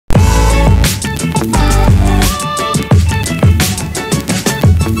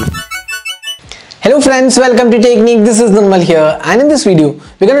Hello friends, welcome to Technique. This is Nirmal here, and in this video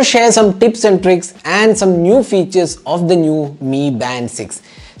we're going to share some tips and tricks and some new features of the new Mi Band 6.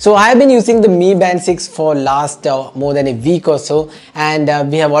 So I have been using the Mi Band 6 for last more than a week or so,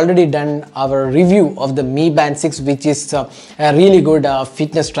 and we have already done our review of the Mi Band 6, which is a really good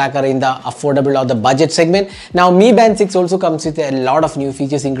fitness tracker in the affordable or the budget segment. Now Mi Band 6 also comes with a lot of new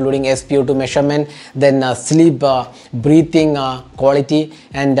features, including SpO2 measurement, then sleep breathing quality,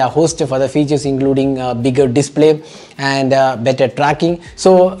 and a host of other features including bigger display and better tracking.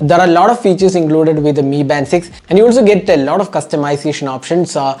 So there are a lot of features included with the Mi Band 6, and you also get a lot of customization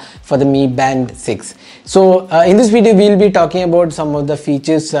options for the Mi Band 6. So in this video we'll be talking about some of the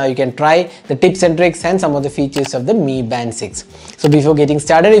features you can try, the tips and tricks, and some of the features of the Mi Band 6. So before getting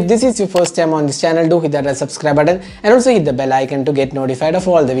started, if this is your first time on this channel, do hit that subscribe button and also hit the bell icon to get notified of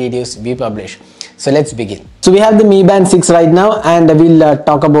all the videos we publish. So let's begin. So we have the Mi Band 6 right now, and we'll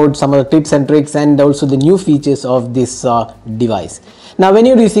talk about some of the tips and tricks and also the new features of this device. Now when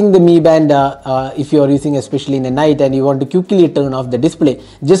you're using the Mi Band, if you are using especially in the night and you want to quickly turn off the display,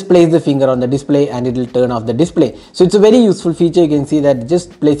 just place the finger on the display and it will turn off the display. So it's a very useful feature. You can see that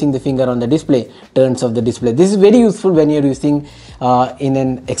just placing the finger on the display turns off the display. This is very useful when you're using in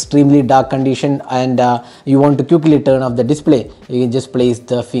an extremely dark condition and you want to quickly turn off the display. You can just place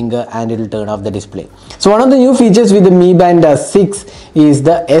the finger and it will turn off the display. So one of the new features with the Mi Band 6 is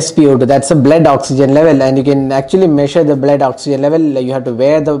the SpO2. That's a blood oxygen level, and you can actually measure the blood oxygen level. You have to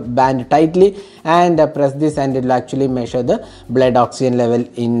wear the band tightly and press this, and it will actually measure the blood oxygen level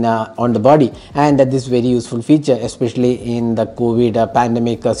in on the body. And this is very useful feature, especially in the COVID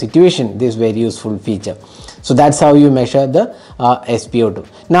pandemic situation. This is very useful feature. So that's how you measure the SpO2.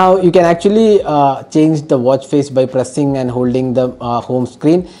 Now you can actually change the watch face by pressing and holding the home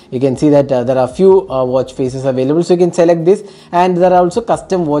screen. You can see that there are a few watch faces available, so you can select this, and there are also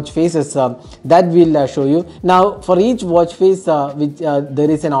custom watch faces that will show you. Now for each watch face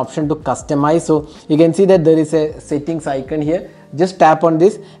there is an option to customize. So you can see that there is a settings icon here. Just tap on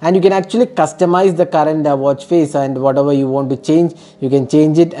this and you can actually customize the current watch face, and whatever you want to change you can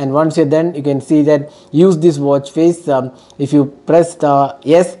change it. And once you're done, you can see that use this watch face. If you press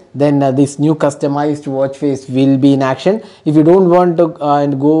yes, then this new customized watch face will be in action. If you don't want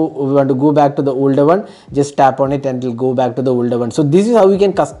to go back to the older one, just tap on it and it will go back to the older one. So this is how you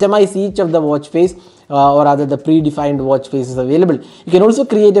can customize each of the watch face, or rather the predefined watch faces available. You can also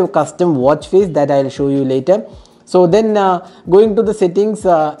create a custom watch face that I'll show you later. So then going to the settings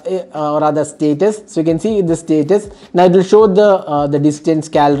or rather status, so you can see the status. Now it will show the distance,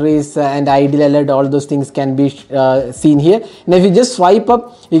 calories, and ideal alert. All those things can be seen here. Now if you just swipe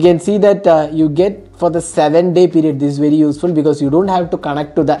up, you can see that you get for the 7-day period. This is very useful because you don't have to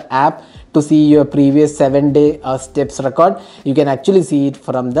connect to the app to see your previous 7-day steps record. You can actually see it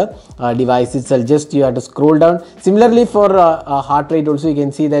from the device itself. Just you have to scroll down. Similarly for heart rate also, you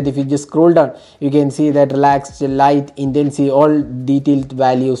can see that if you just scroll down, you can see that relaxed, light, intensity, all detailed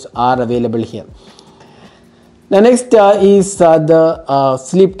values are available here. The next is the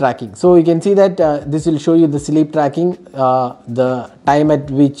sleep tracking. So you can see that this will show you the sleep tracking, the time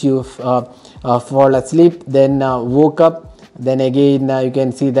at which you fall asleep, then woke up. Then again you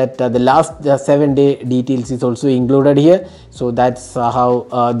can see that the last 7-day details is also included here. So that's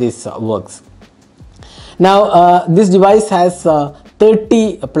how this works. Now this device has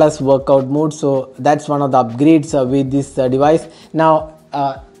 30 plus workout modes, so that's one of the upgrades with this device. Now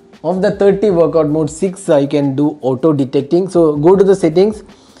of the 30 workout modes, 6 you can do auto detecting. So go to the settings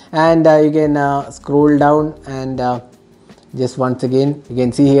and you can scroll down, and just once again you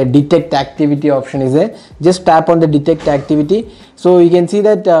can see here detect activity option is there. Just tap on the detect activity. So you can see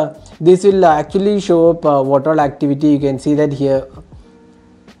that this will actually show up what all activity. You can see that here,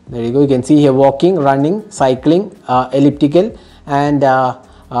 there you go. You can see here walking, running, cycling, elliptical, and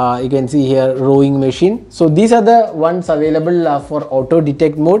you can see here rowing machine. So these are the ones available for auto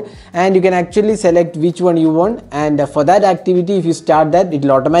detect mode, and you can actually select which one you want, and for that activity if you start that, it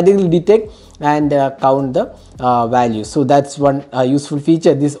will automatically detect and count the values. So that's one useful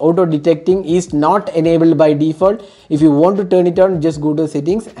feature. This auto detecting is not enabled by default. If you want to turn it on, just go to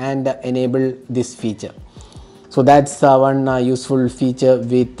settings and enable this feature. So that's one useful feature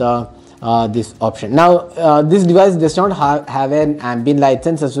with this option. Now this device does not have an ambient light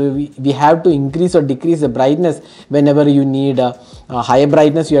sensor, so we have to increase or decrease the brightness whenever you need higher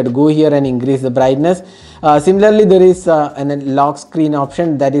brightness. You have to go here and increase the brightness. Similarly, there is an lock screen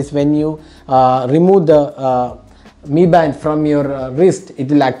option. That is when you remove the Mi Band from your wrist, it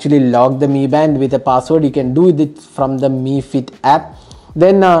will actually lock the Mi Band with a password. You can do it from the Mi Fit app.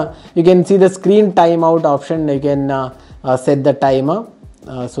 Then you can see the screen timeout option. You can set the timer,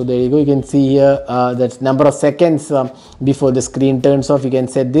 So there you go, you can see here that's number of seconds before the screen turns off. You can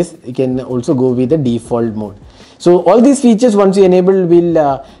set this. You can also go with the default mode. So all these features, once you enable,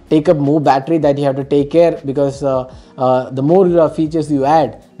 will take up more battery that you have to take care, because the more features you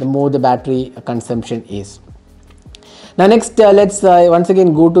add, the more the battery consumption is. Now next, let's once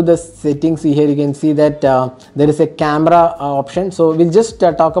again go to the settings. Here you can see that there is a camera option. So we'll just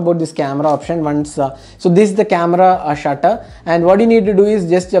talk about this camera option once. So this is the camera shutter, and what you need to do is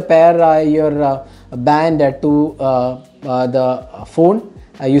just pair your band to the phone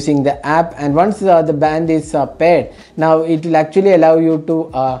using the app, and once the band is paired, now it will actually allow you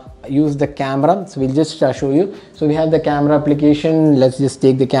to use the camera. So we'll just show you. So we have the camera application. Let's just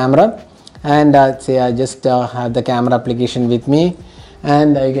take the camera, and say I just have the camera application with me,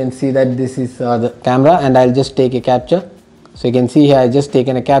 and you can see that this is the camera, and I'll just take a capture. So you can see here I just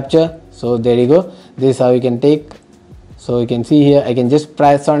taken a capture. So there you go, this is how you can take. So you can see here I can just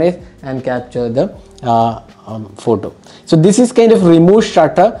press on it and capture the photo. So this is kind of remote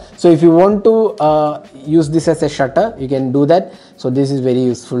shutter. So if you want to use this as a shutter, you can do that. So this is very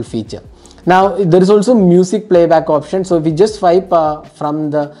useful feature. Now there is also music playback option. So if you just swipe from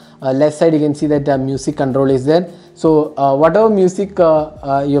the left side, you can see that the music control is there. So whatever music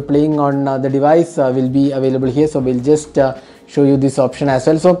you're playing on the device will be available here. So we'll just show you this option as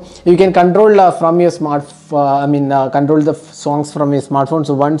well. So you can control from your control the songs from your smartphone.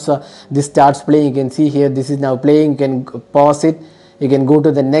 So once this starts playing, you can see here this is now playing. You can pause it, you can go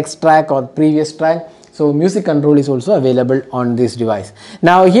to the next track or previous track. So music control is also available on this device.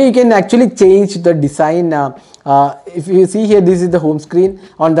 Now here you can actually change the design. If you see here, this is the home screen.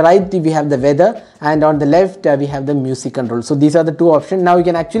 On the right we have the weather, and on the left we have the music control. So these are the two options. Now you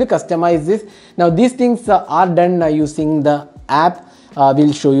can actually customize this. Now these things are done using the app.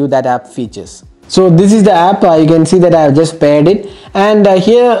 We'll show you that app features. So this is the app. You can see that I have just paired it, and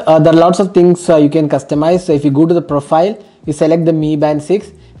here there are lots of things you can customize. So if you go to the profile, you select the Mi Band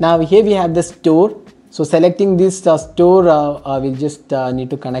 6. Now here we have the store. So selecting this store, we'll just need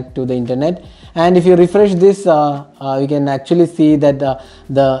to connect to the internet, and if you refresh this, you can actually see that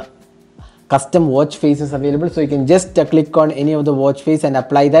the custom watch face is available. So you can just click on any of the watch face and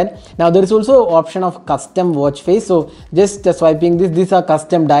apply that. Now there is also option of custom watch face. So just swiping this, these are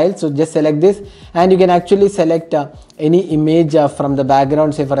custom dials. So just select this, and you can actually select any image from the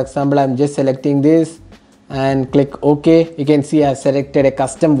background. Say for example, I'm just selecting this and click OK. You can see I selected a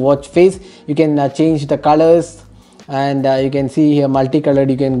custom watch face. You can change the colors, and you can see here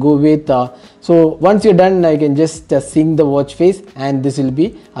multicolored you can go with. So once you're done, you can just sync the watch face, and this will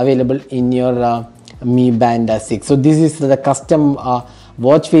be available in your Mi Band 6. So this is the custom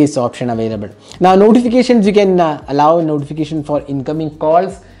watch face option available. Now notifications, you can allow notification for incoming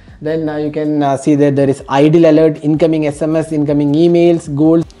calls. Then you can see that there is idle alert, incoming SMS, incoming emails,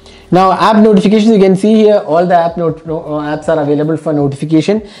 goals. Now app notifications, you can see here all the apps are available for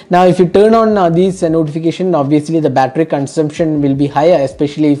notification. Now if you turn on these notification, obviously the battery consumption will be higher,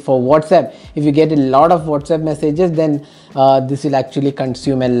 especially for WhatsApp. If you get a lot of WhatsApp messages, then this will actually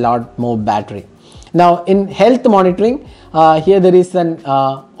consume a lot more battery. Now in health monitoring, here there is an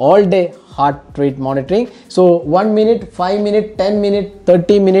all day heart rate monitoring. So 1 minute, 5 minute, 10 minute,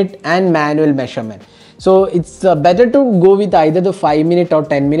 30 minute and manual measurement. So it's better to go with either the 5 minute or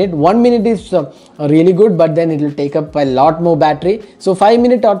 10 minute. 1 minute is really good, but then it will take up a lot more battery. So 5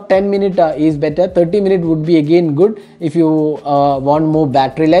 minute or 10 minute is better. 30 minute would be again good if you want more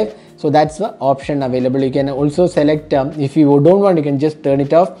battery life. So that's the option available. You can also select if you don't want, you can just turn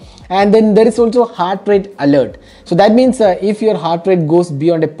it off. And then there is also heart rate alert. So that means if your heart rate goes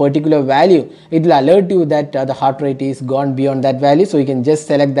beyond a particular value, it will alert you that the heart rate is gone beyond that value. So you can just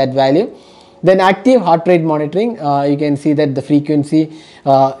select that value. Then active heart rate monitoring, you can see that the frequency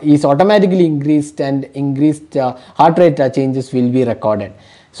is automatically increased, and increased heart rate changes will be recorded.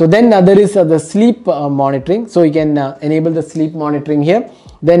 So then there is the sleep monitoring. So you can enable the sleep monitoring here.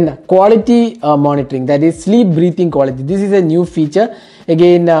 Then quality monitoring, that is sleep breathing quality. This is a new feature.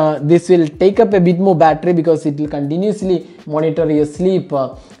 Again, this will take up a bit more battery because it will continuously monitor your sleep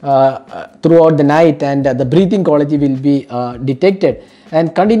throughout the night, and the breathing quality will be detected.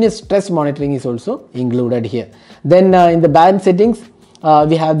 And continuous stress monitoring is also included here. Then in the band settings,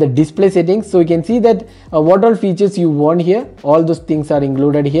 we have the display settings. So you can see that what all features you want here, all those things are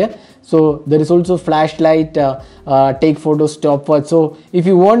included here. So there is also flashlight, take photos, stopwatch. So if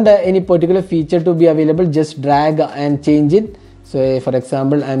you want any particular feature to be available, just drag and change it. So for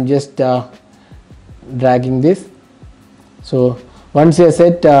example, I'm just dragging this. So once you are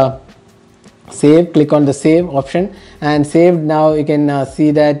set, save, click on the save option and saved. Now you can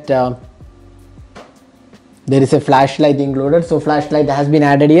see that There is a flashlight included, so flashlight has been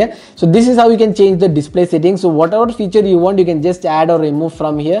added here. So this is how you can change the display settings. So whatever feature you want, you can just add or remove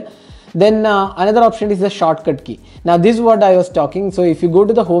from here. Then another option is the shortcut key. Now this is what I was talking. So if you go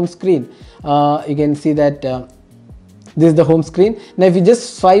to the home screen, you can see that this is the home screen. Now if you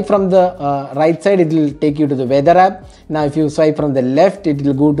just swipe from the right side, it will take you to the weather app. Now if you swipe from the left, it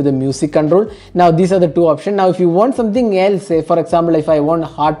will go to the music control. Now these are the two options. Now if you want something else, say for example, if I want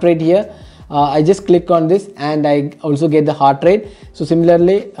heart rate here, I just click on this and I also get the heart rate. So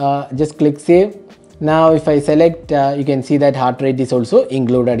similarly, just click save. Now if I select, you can see that heart rate is also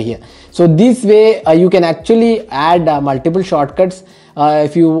included here. So this way you can actually add multiple shortcuts.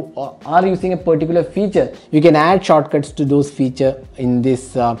 If you are using a particular feature, you can add shortcuts to those features in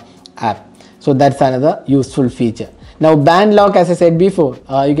this app. So that's another useful feature. Now band lock, as I said before,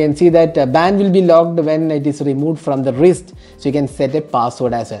 you can see that band will be locked when it is removed from the wrist. So you can set a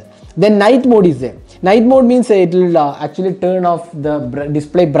password as well. Then night mode is there. Night mode means it will actually turn off the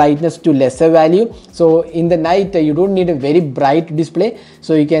display brightness to lesser value. So in the night you don't need a very bright display.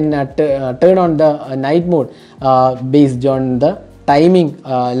 So you can turn on the night mode based on the timing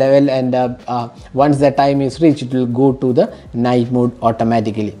level, and once the time is reached, it will go to the night mode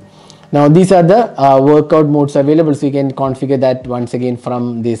automatically. Now these are the workout modes available, so you can configure that once again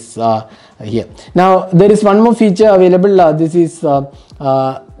from this here. Now there is one more feature available. This is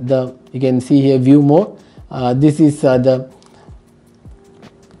you can see here view mode. This is the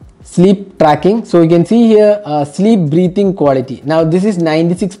sleep tracking. So you can see here sleep breathing quality. Now this is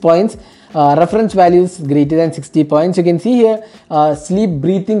 96 points. Reference values greater than 60 points. You can see here sleep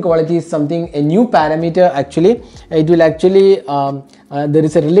breathing quality is something, a new parameter actually. It will actually there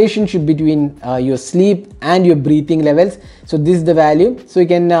is a relationship between your sleep and your breathing levels. So this is the value. So you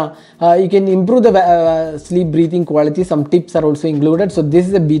can improve the sleep breathing quality. Some tips are also included. So this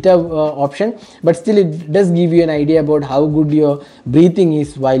is a beta option, but still it does give you an idea about how good your breathing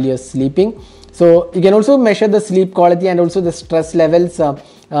is while you're sleeping. So you can also measure the sleep quality and also the stress levels,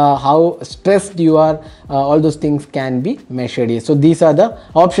 how stressed you are, all those things can be measured here. So these are the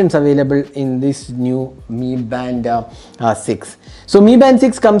options available in this new Mi Band 6. So Mi Band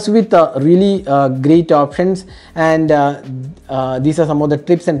 6 comes with really great options, and these are some of the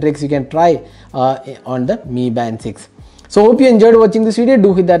tips and tricks you can try on the Mi Band 6. So hope you enjoyed watching this video.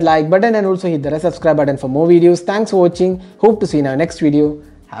 Do hit that like button and also hit the subscribe button for more videos. Thanks for watching. Hope to see you in our next video.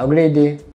 Have a great day.